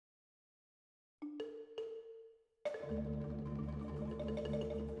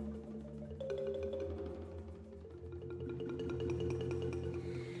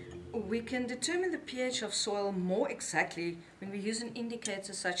We can determine the pH of soil more exactly when we use an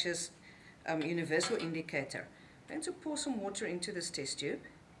indicator such as universal indicator. I'm going to pour some water into this test tube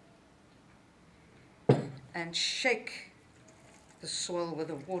and shake the soil with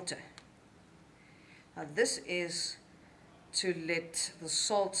the water. Now this is to let the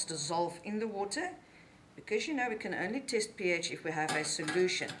salts dissolve in the water, because you know we can only test pH if we have a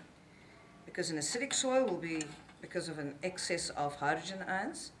solution, because an acidic soil will be because of an excess of hydrogen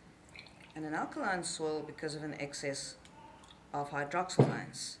ions, and an alkaline soil because of an excess of hydroxyl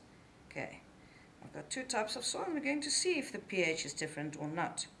ions. Okay, I've got two types of soil and we're going to see if the pH is different or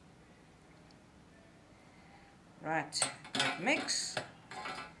not. Right, mix,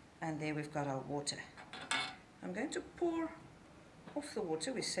 and there we've got our water. I'm going to pour off the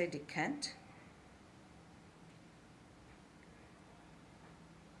water, we say decant.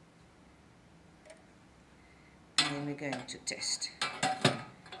 And then we're going to test.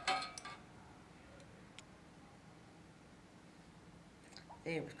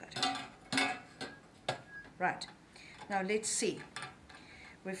 There we've got it. Right, now let's see.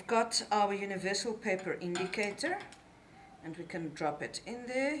 We've got our universal paper indicator, and we can drop it in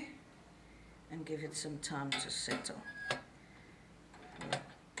there and give it some time to settle. We're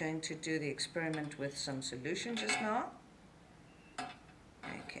going to do the experiment with some solution just now.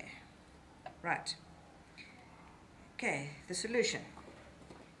 Okay, right. Okay, the solution.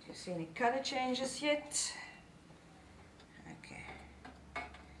 Do you see any color changes yet? Okay.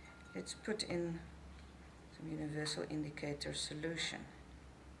 Let's put in some universal indicator solution.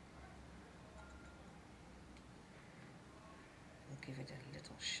 We'll give it a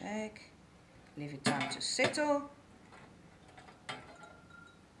little shake. Leave it time to settle.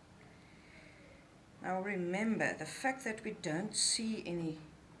 Now remember, the fact that we don't see any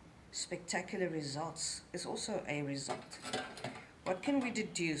spectacular results is also a result. What can we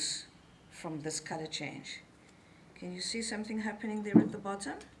deduce from this color change? Can you see something happening there at the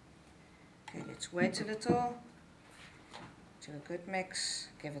bottom? Okay, let's wait a little. Do a good mix,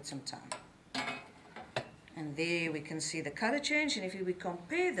 give it some time. And there we can see the color change, and if we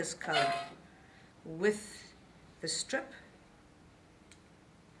compare this color with the strip,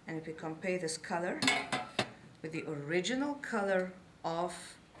 and if we compare this color with the original color of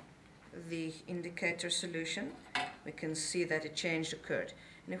the indicator solution, we can see that a change occurred.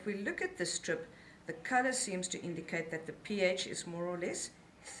 And if we look at the strip, the color seems to indicate that the pH is more or less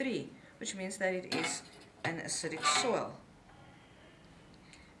 3, which means that it is an acidic soil.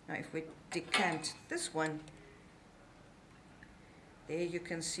 Now if we decant this one, there you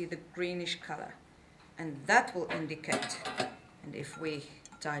can see the greenish color, and that will indicate. And if we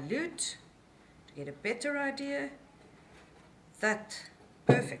dilute to get a better idea, that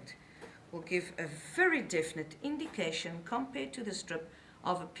perfect will give a very definite indication compared to the strip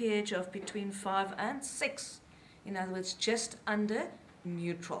of a pH of between 5 and 6. In other words, just under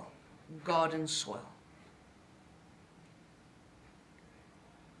neutral garden soil.